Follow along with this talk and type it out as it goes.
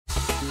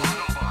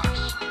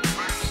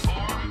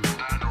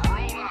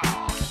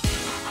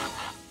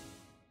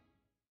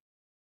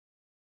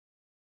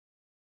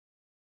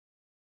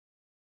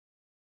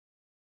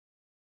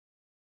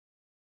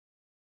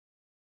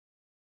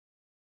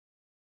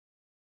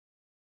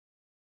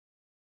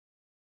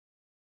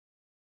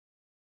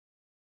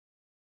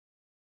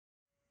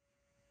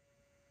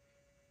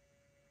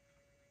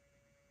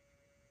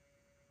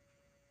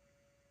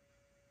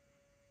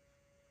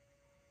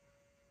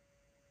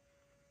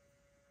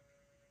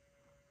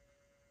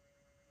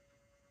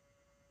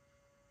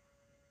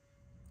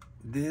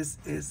This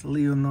is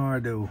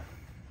Leonardo,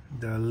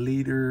 the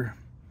leader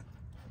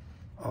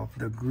of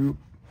the group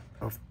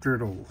of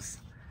turtles.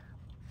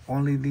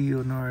 Only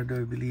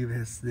Leonardo, I believe,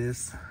 has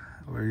this,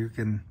 where you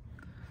can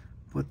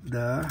put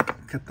the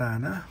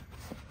katana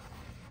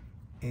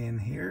in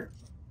here.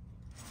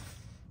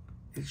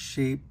 It's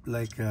shaped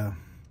like a,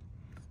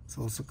 it's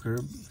also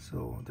curved,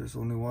 so there's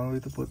only one way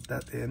to put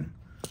that in.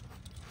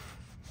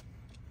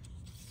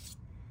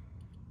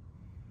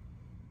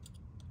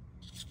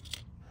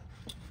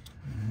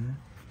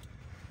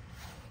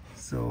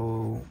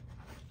 So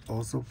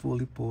also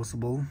fully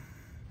poseable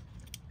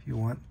if you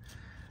want.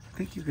 I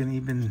think you can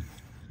even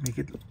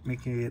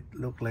making it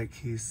look like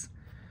he's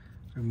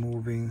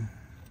removing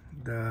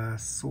the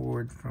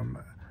sword from,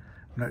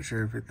 I'm not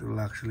sure if it will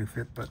actually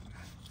fit, but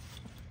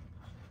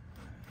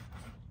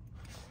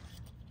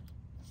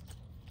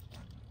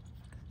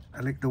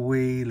I like the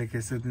way, like I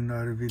said in the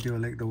other video, I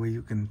like the way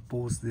you can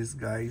pose these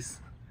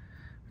guys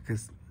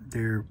because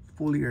they're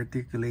fully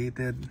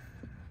articulated,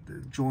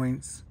 the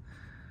joints,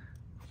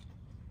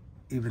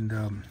 even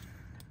the,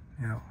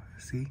 you know,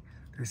 see,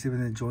 there's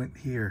even a joint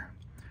here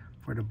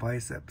for the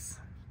biceps,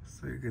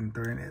 so you can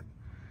turn it.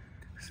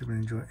 There's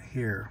even a joint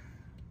here,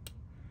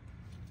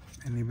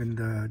 and even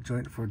the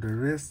joint for the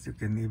wrist, you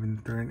can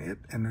even turn it,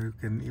 and you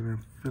can even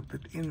flip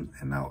it in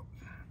and out.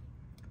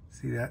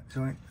 See that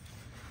joint?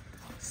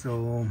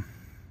 So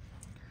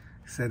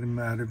I said in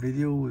my other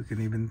video, we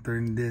can even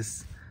turn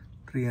this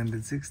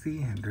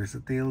 360, and there's a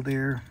tail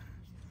there.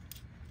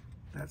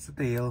 That's the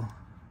tail.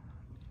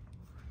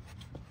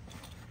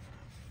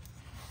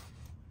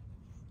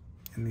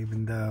 And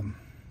even the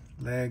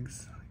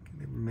legs, you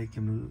can even make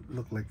him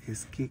look like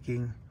he's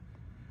kicking.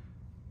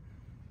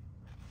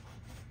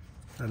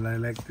 So I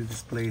like to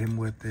display him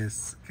with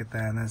his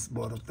katanas,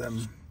 both of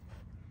them.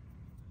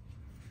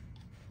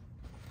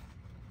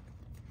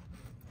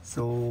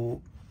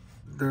 So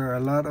there are a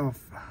lot of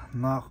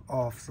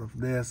knockoffs of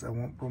this. I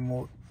won't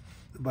promote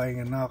buying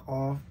a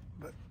knockoff,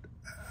 but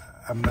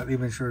I'm not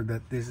even sure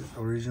that this is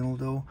original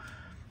though,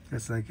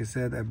 because like I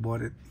said, I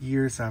bought it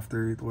years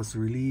after it was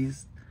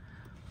released.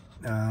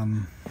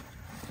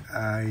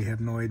 I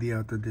have no idea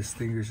how to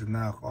distinguish a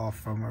knockoff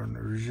from an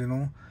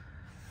original,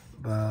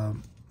 but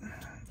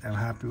I'm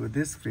happy with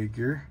this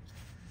figure.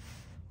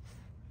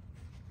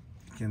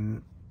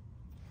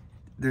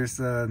 There's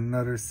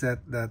another set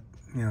that,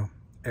 you know,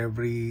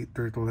 every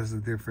turtle has a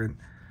different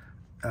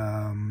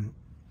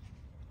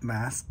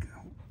mask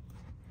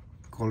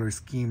color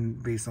scheme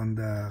based on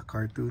the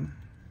cartoon.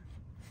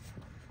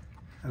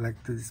 I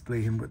like to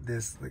display him with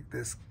this, like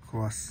this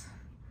cross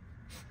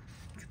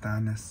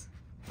katanas.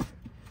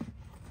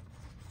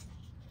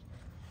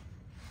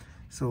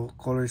 So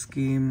color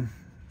scheme,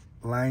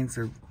 lines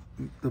are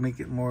to make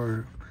it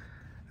more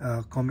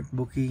comic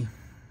booky.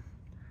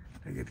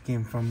 Like it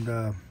came from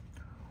the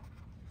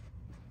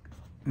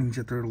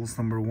Ninja Turtles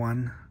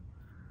 #1,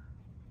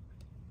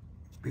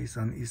 based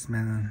on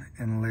Eastman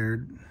and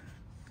Laird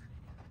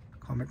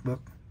comic book.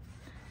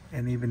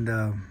 And even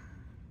the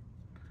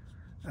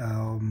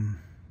how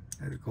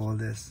do you call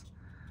this,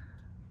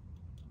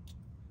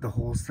 the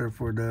holster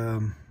for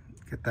the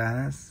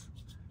katanas,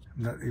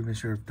 I'm not even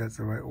sure if that's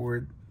the right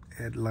word.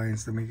 Add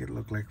lines to make it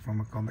look like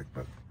from a comic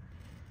book.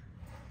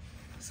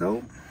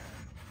 So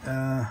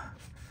I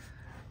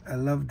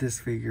love this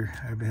figure.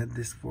 I've had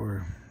this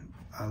for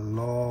a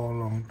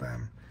long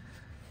time.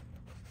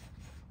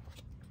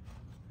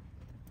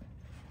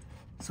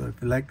 So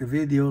if you like the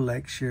video,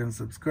 like, share, and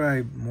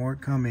subscribe. More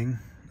coming.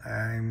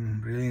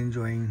 I'm really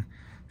enjoying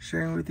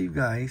sharing with you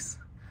guys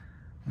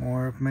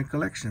more of my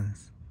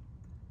collections.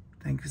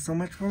 Thank you so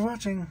much for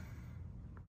watching.